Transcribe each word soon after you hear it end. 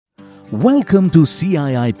Welcome to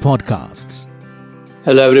CII Podcasts.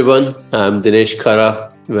 Hello everyone, I'm Dinesh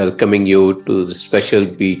Khara, welcoming you to the special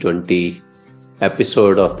B20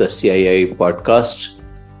 episode of the CII podcast.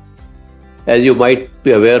 As you might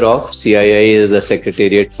be aware of, CII is the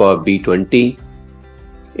secretariat for B20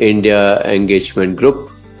 India Engagement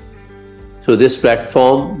Group. Through this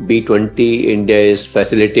platform, B20 India is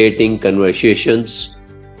facilitating conversations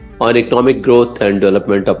on economic growth and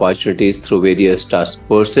development opportunities through various task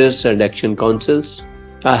forces and action councils.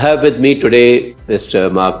 I have with me today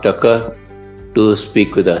Mr. Mark Tucker to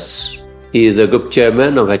speak with us. He is the Group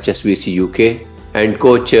Chairman of HSBC UK and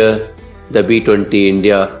co-chair the B20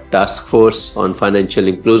 India Task Force on Financial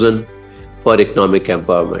Inclusion for Economic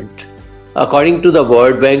Empowerment. According to the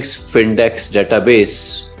World Bank's Findex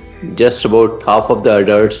database, just about half of the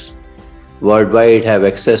adults worldwide have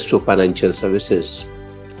access to financial services.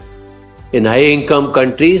 In high-income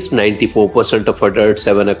countries, 94% of adults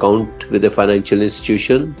have an account with a financial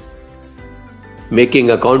institution,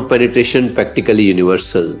 making account penetration practically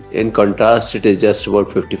universal. In contrast, it is just about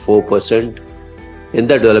 54% in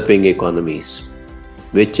the developing economies,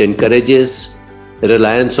 which encourages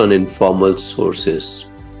reliance on informal sources.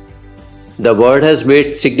 The world has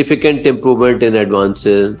made significant improvement in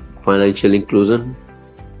advancing financial inclusion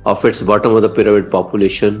of its bottom of the pyramid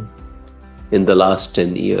population in the last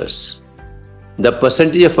 10 years. The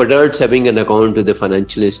percentage of adults having an account with a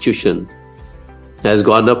financial institution has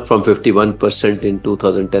gone up from 51% in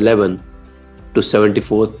 2011 to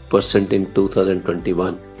 74% in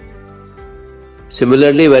 2021.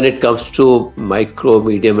 Similarly, when it comes to micro,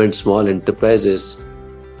 medium and small enterprises,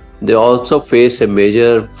 they also face a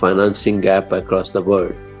major financing gap across the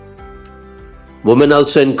world. Women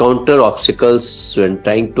also encounter obstacles when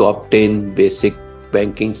trying to obtain basic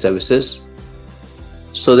banking services.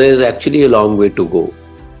 So there is actually a long way to go.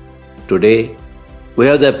 Today, we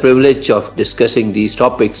have the privilege of discussing these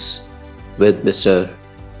topics with Mr.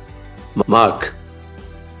 Mark,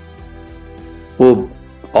 who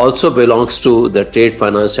also belongs to the Trade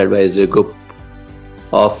Finance Advisory Group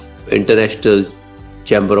of International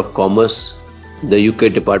Chamber of Commerce, the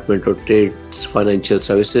UK Department of Trade's Financial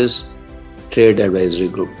Services Trade Advisory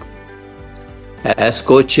Group. As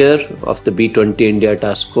co-chair of the B20 India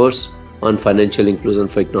Task Force on Financial Inclusion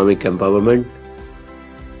for Economic Empowerment,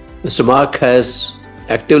 Mr. Mark has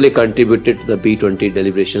actively contributed to the B20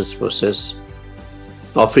 deliberations process,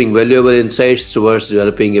 offering valuable insights towards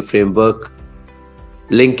developing a framework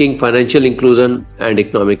linking financial inclusion and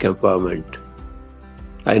economic empowerment.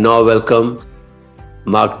 I now welcome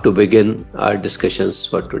Mark to begin our discussions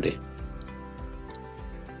for today.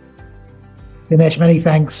 Dinesh, many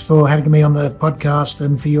thanks for having me on the podcast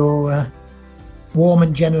and for your warm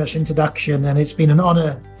and generous introduction. And it's been an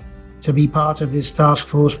honor to be part of this task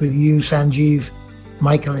force with you, Sanjeev,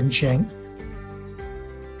 Michael and Schenk.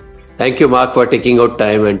 Thank you, Mark, for taking out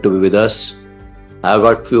time and to be with us. I've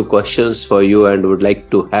got a few questions for you and would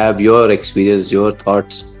like to have your experience, your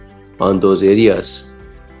thoughts on those areas.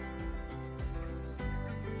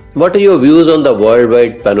 What are your views on the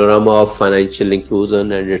worldwide panorama of financial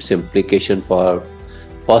inclusion and its implication for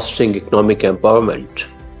fostering economic empowerment?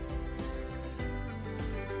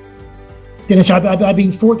 Dinesh, I've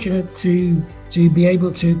been fortunate to be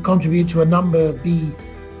able to contribute to a number of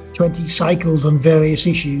B20 cycles on various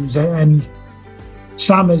issues, and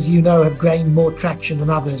some, as you know, have gained more traction than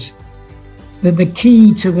others. The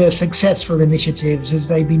key to the successful initiatives is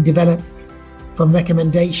they've been developed from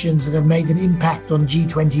recommendations that have made an impact on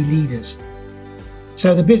G20 leaders.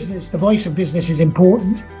 So the voice of business is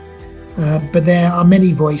important, but there are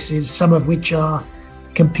many voices, some of which are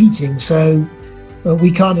competing. So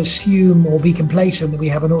we can't assume or be complacent that we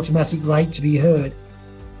have an automatic right to be heard.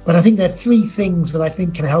 But I think there are three things that I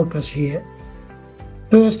think can help us here.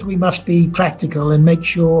 First, we must be practical and make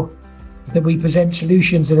sure that we present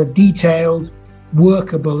solutions that are detailed,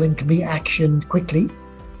 workable, and can be actioned quickly.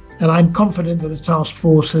 And I'm confident that the task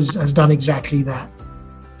force has done exactly that.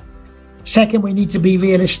 Second, we need to be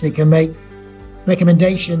realistic and make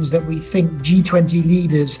recommendations that we think G20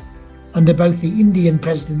 leaders under both the Indian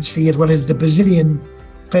presidency as well as the Brazilian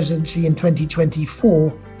presidency in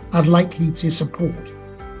 2024 are likely to support.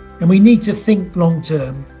 And we need to think long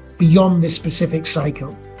term beyond this specific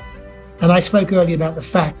cycle. And I spoke earlier about the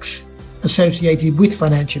facts associated with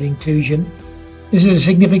financial inclusion. This is a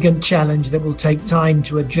significant challenge that will take time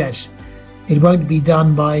to address. It won't be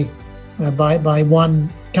done by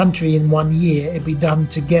one country in 1 year. It'll be done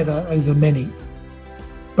together over many.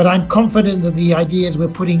 But I'm confident that the ideas we're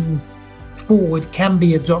putting forward can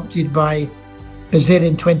be adopted by Brazil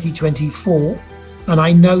in 2024, and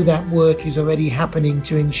I know that work is already happening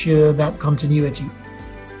to ensure that continuity.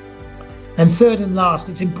 And third and last,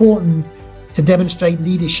 it's important to demonstrate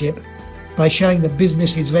leadership by showing that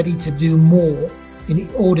business is ready to do more in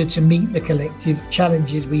order to meet the collective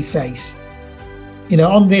challenges we face.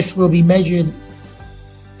 On this, we'll be measured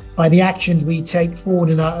by the actions we take forward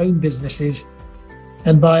in our own businesses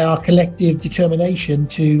and by our collective determination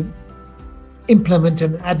to implement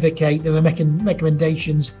and advocate the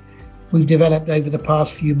recommendations we've developed over the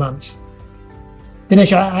past few months.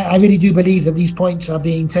 Dinesh, I really do believe that these points are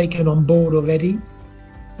being taken on board already.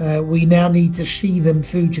 We now need to see them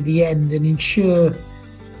through to the end and ensure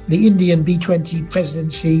the Indian B20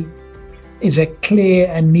 presidency is a clear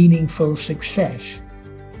and meaningful success.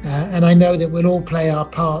 And I know that we'll all play our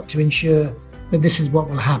part to ensure that this is what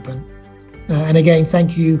will happen. And again,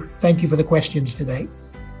 thank you for the questions today.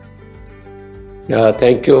 Yeah,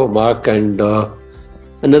 thank you, Mark. And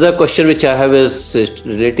another question which I have is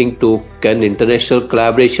relating to, can international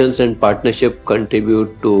collaborations and partnership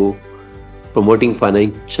contribute to promoting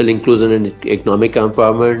financial inclusion and economic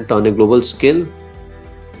empowerment on a global scale?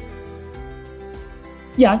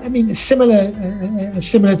 Yeah, I mean, similar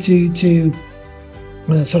to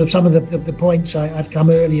sort of some of the points I've come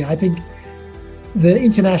earlier. I think the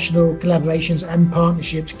international collaborations and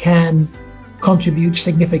partnerships can contribute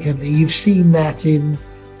significantly. You've seen that in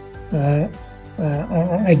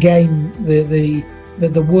again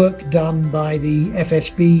the work done by the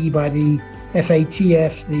FSB, by the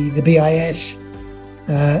FATF, the BIS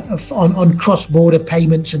on cross-border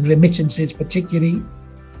payments and remittances, particularly.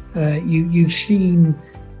 You've seen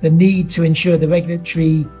the need to ensure the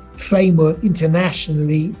regulatory framework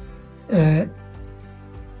internationally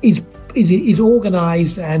is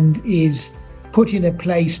organized and is put in a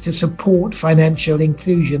place to support financial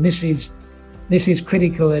inclusion. This is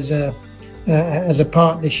critical as a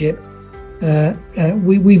partnership.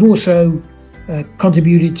 We've also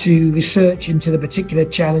contributed to research into the particular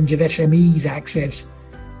challenge of SMEs' access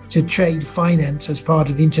to trade finance as part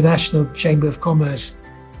of the International Chamber of Commerce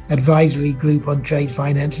Advisory Group on Trade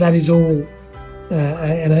Finance. That is all,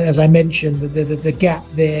 and as I mentioned, the gap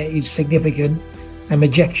there is significant and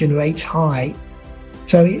rejection rates high.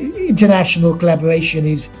 So international collaboration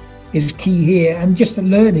is key here, and just the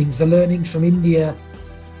learnings from India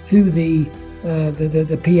through the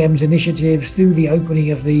PM's initiative, through the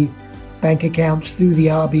opening of the bank accounts, through the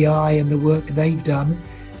RBI and the work they've done.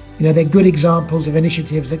 They're good examples of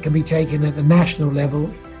initiatives that can be taken at the national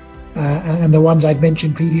level and the ones I've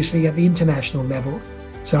mentioned previously at the international level.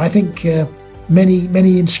 So I think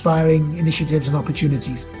many inspiring initiatives and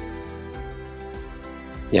opportunities.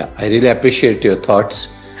 Yeah, I really appreciate your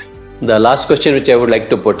thoughts. The last question which I would like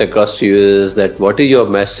to put across to you is that what is your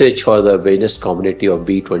message for the business community of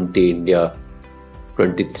B20 India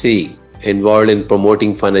 23 involved in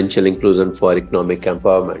promoting financial inclusion for economic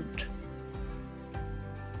empowerment?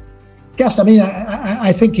 Yes, I mean,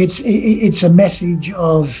 I think it's a message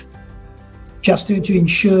of just to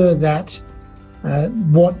ensure that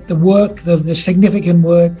what the work, the significant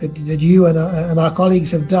work that you and our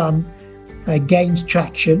colleagues have done gains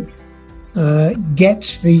traction,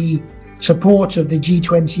 gets the support of the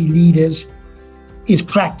G20 leaders, is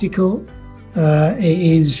practical,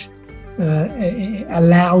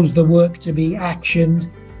 allows the work to be actioned,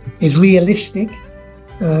 is realistic,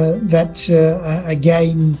 that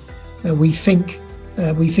again we think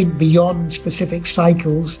beyond specific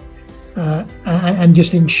cycles, and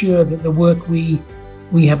just ensure that the work we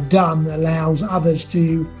have done allows others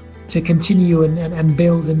to continue and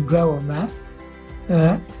build and grow on that,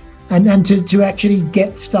 and to actually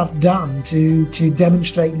get stuff done, to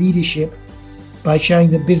demonstrate leadership by showing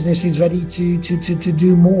that business is ready to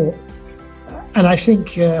do more. And I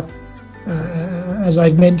think, as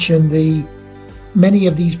I've mentioned, many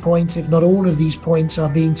of these points, if not all of these points, are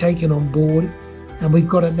being taken on board, and we've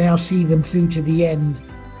got to now see them through to the end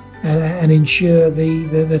and ensure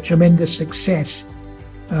the tremendous success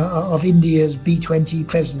of India's B20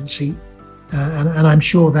 presidency. And I'm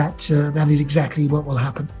sure that is exactly what will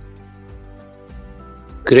happen.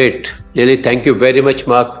 Great. Really, thank you very much,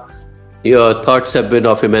 Mark. Your thoughts have been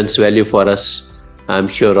of immense value for us. I'm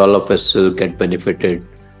sure all of us will get benefited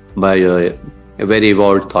by your very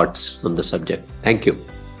evolved thoughts on the subject. Thank you.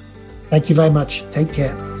 Thank you very much. Take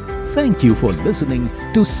care. Thank you for listening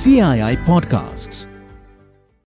to CII Podcasts.